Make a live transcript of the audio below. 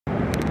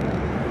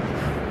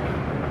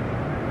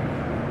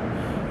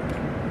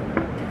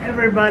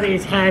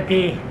Everybody's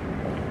happy.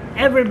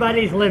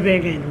 Everybody's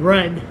living in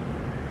red,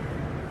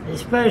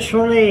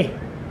 especially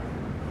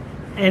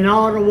in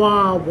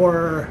Ottawa,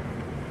 where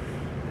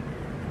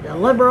the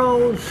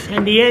Liberals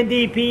and the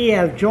NDP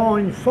have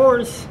joined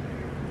force,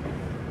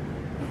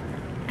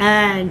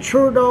 and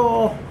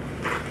Trudeau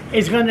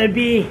is going to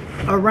be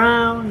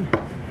around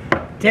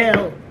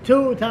till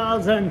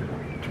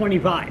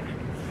 2025.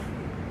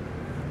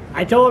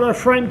 I told a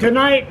friend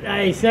tonight,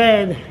 I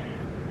said,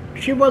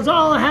 she was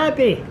all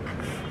happy.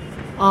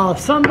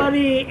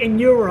 Somebody in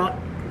Europe,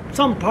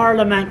 some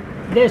parliament,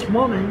 this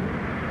woman,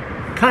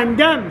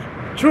 condemned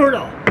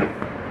Trudeau.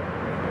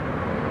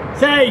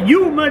 Say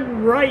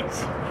human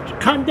rights,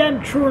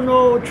 condemned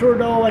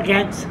Trudeau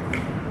against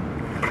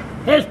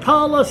his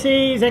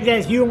policies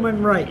against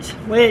human rights,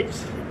 which,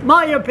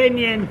 my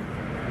opinion,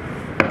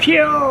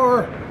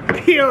 pure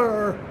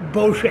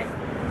bullshit.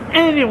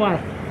 Anyway,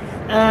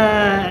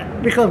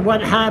 because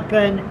what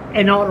happened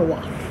in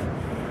Ottawa.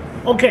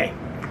 Okay,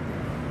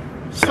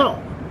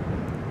 so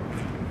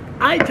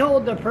I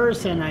told the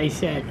person, I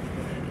said,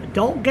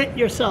 don't get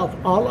yourself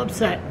all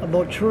upset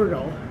about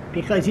Trudeau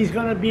because he's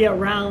going to be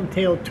around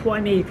till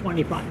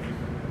 2025.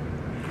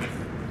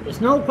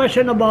 There's no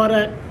question about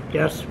it,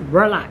 just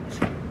relax.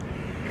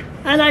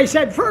 And I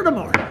said,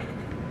 furthermore,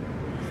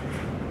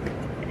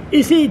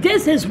 you see,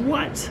 this is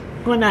what's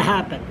going to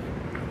happen.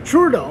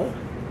 Trudeau,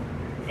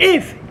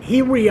 if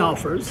he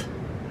reoffers,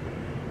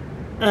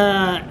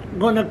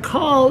 going to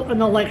call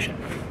an election.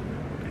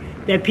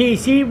 The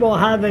PC will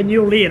have a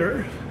new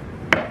leader.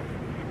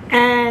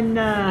 And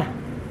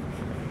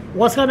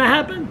what's going to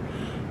happen?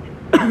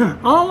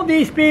 All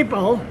these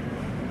people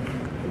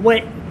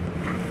wait,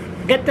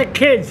 get the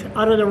kids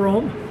out of the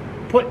room,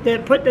 put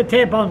the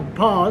tape on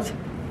pause,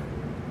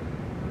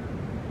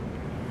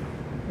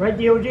 right,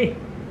 DOG?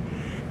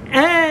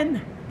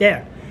 And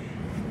there,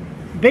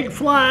 big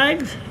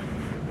flags,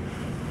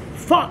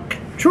 fuck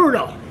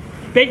Trudeau,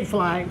 big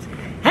flags.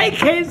 Hey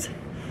kids,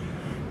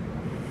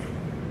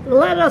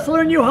 let us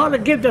learn you how to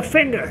give the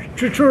finger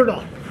to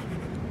Trudeau.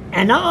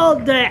 And all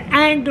the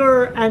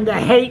anger and the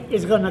hate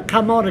is going to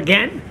come out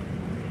again.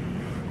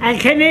 And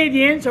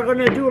Canadians are going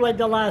to do like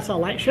the last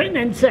election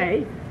and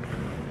say,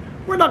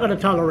 we're not going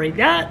to tolerate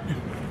that.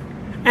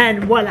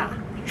 And voila,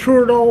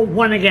 Trudeau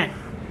won again.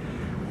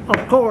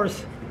 Of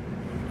course,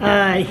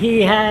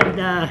 he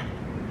had,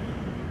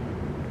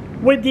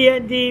 with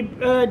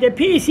the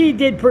PC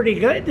did pretty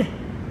good.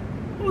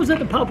 What was it,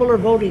 the popular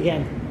vote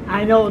again?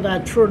 I know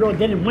that Trudeau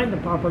didn't win the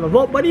popular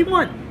vote, but he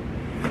won.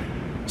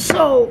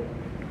 So,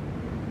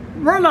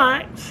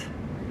 relax.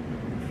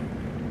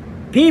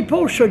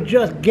 People should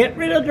just get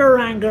rid of their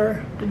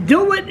anger.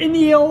 Do it in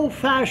the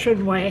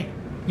old-fashioned way.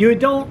 You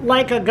don't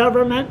like a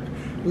government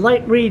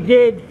like we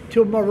did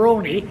to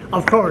Mulroney.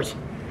 Of course,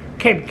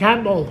 Kim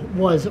Campbell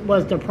was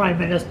the Prime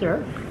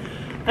Minister.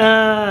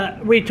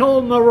 We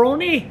told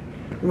Mulroney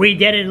we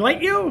didn't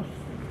like you.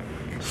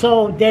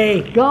 So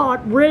they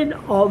got rid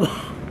of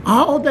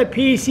all the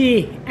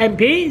PC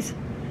MPs.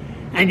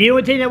 And the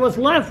only thing that was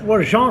left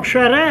was Jean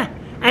Charest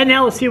and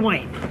Elsie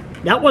Wayne.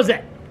 That was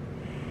it.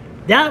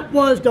 That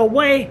was the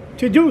way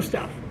to do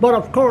stuff. But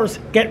of course,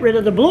 get rid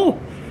of the blue,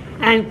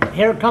 and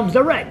here comes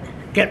the red.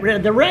 Get rid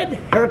of the red,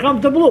 here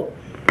comes the blue.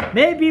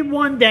 Maybe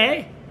one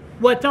day,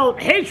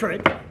 without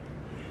hatred,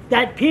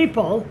 that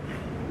people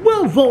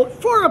will vote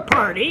for a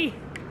party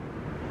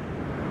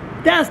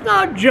that's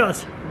not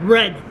just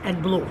red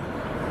and blue.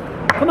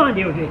 Come on,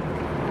 DOG.